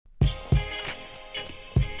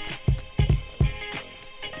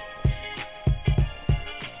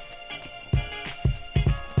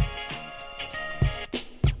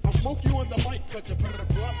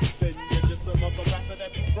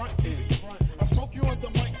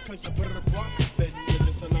cause you better bluff. Then you're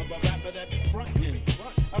just another rapper that be frontin'.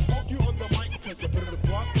 I smoke you on the mic cause you better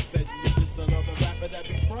bluff. Then you're just another rapper that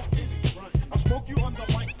be frontin'. I smoke you on the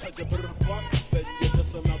mic cause you better bluff. Then you're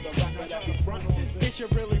just another rapper that be frontin'. Is you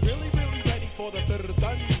really ready for the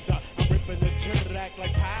thunder? I'm ripping the track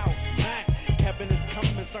like pow, smack. Kevin is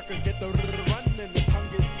coming, suckers get the running. The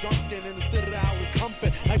tongue is drunken and the stitter is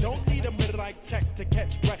pumping. I don't need a mid-right check to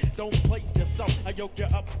catch breath. Don't play yourself, I yoke you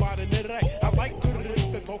up by the nitty. I like to rip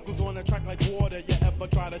and vocals on the track like water. You ever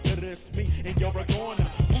try to diss me and you're a goner.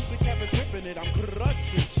 Boostin Kevin's ripping it, I'm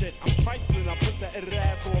crushing shit. I'm trifling, I push that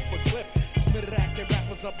ass off a cliff. Smith-racking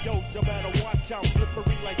rappers up, yo, you better watch out.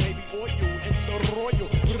 Slippery like baby oil in the royal.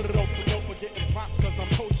 Don't forget getting props cause I'm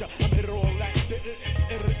kosher. I'm hit all that,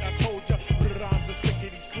 I told ya. Rhymes are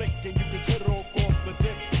slickety slick and you can get off with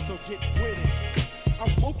this, so get with it. I'll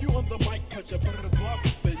smoke you on the mic cause you better bluff.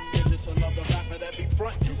 And you're just another rapper that be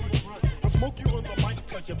frontin'. I'll smoke you on the mic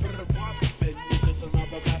cause you better bluff. And you're just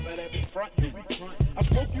another rapper that be frontin'. I'll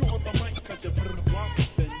smoke you on the mic cause you better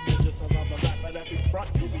bluff. And you're just another rapper that be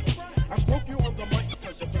frontin'. I'll smoke you on the mic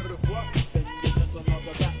cause you better bluff. And you're just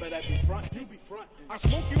another rapper that be frontin'. I'll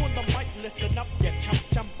smoke you on the mic, listen up, you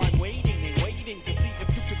chump. I'm waiting to see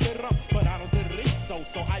if you can get up, but I don't think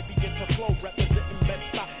so I begin to flow, representing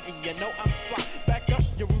Bed-Stuy, and you know I'm fly. Back up,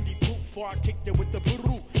 you Rudy Poop, before I kick you with the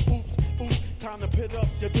boo. Oops, time to pit up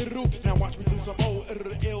your roots. Now watch me do some ill.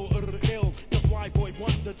 The fly boy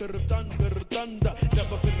wonder, thunder.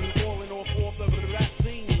 Never been falling off the rap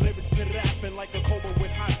scene. Lyrics been rapping like a cobra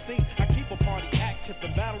with hot steam. I keep a party active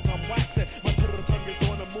in battles I'm waxing. My tongue is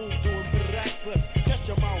on the move, doing rap flips. Shut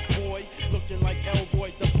your mouth, boy, looking like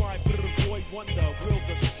L-Boy. The fly boy wonder will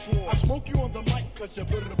destroy. I smoke you on the mic cause you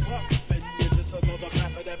better bluff. And you're just another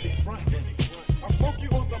rapper that be frontin'. I smoke you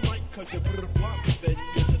on the mic cause you better bluff. And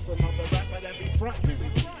you're just another rapper that be frontin'.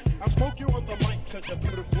 I smoke you on the mic cause you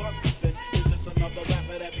better bluff. And you're just another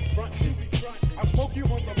rapper that be frontin'. I smoke you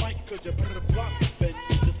on the mic cause you better bluff. And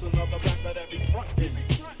you're just another rapper that be frontin'.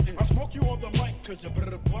 I smoke you on the mic cause you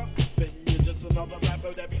better bluff. And you're just another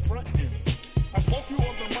rapper that be frontin'. I smoke you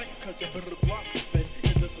on the mic cause you better bluff. And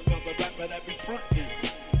you're just another rapper that be frontin'.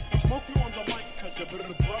 I smoke you on the mic cause you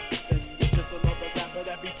better bluff. And you're just another rapper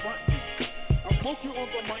that be frontin'. I smoke you on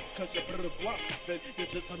the mic cause you better bluff. And you're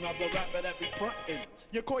just another rapper that be frontin'.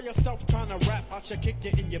 You call yourself trying to rap, I should kick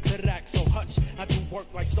you in your birack, so hush. I do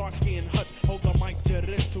work like Starsky and Hutch. Hold the mic to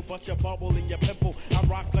this to bust your bubble in your pimple. I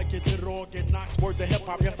rock like you did all get knocked. Word to hip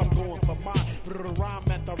hop, yes I'm going for mine. Rhyme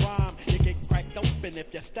at the rhyme, you get cracked open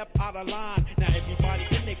if you step out of line. Now everybody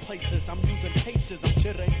in their places, I'm using patience. I'm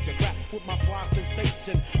chitting to rap with my fly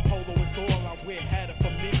sensation. Polo is all I wear, had it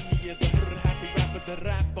for many years. The happy rapper, the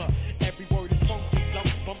rapper. Every word is funky,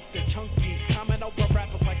 lumps, bumps, and chunky. Coming over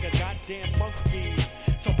rappers like a goddamn monkey.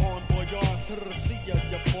 So on boyard, see ya,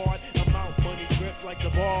 you bored. I'm out, money grip like the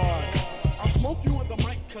bars. I'll smoke you on the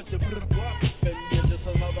mic cause you better bluff.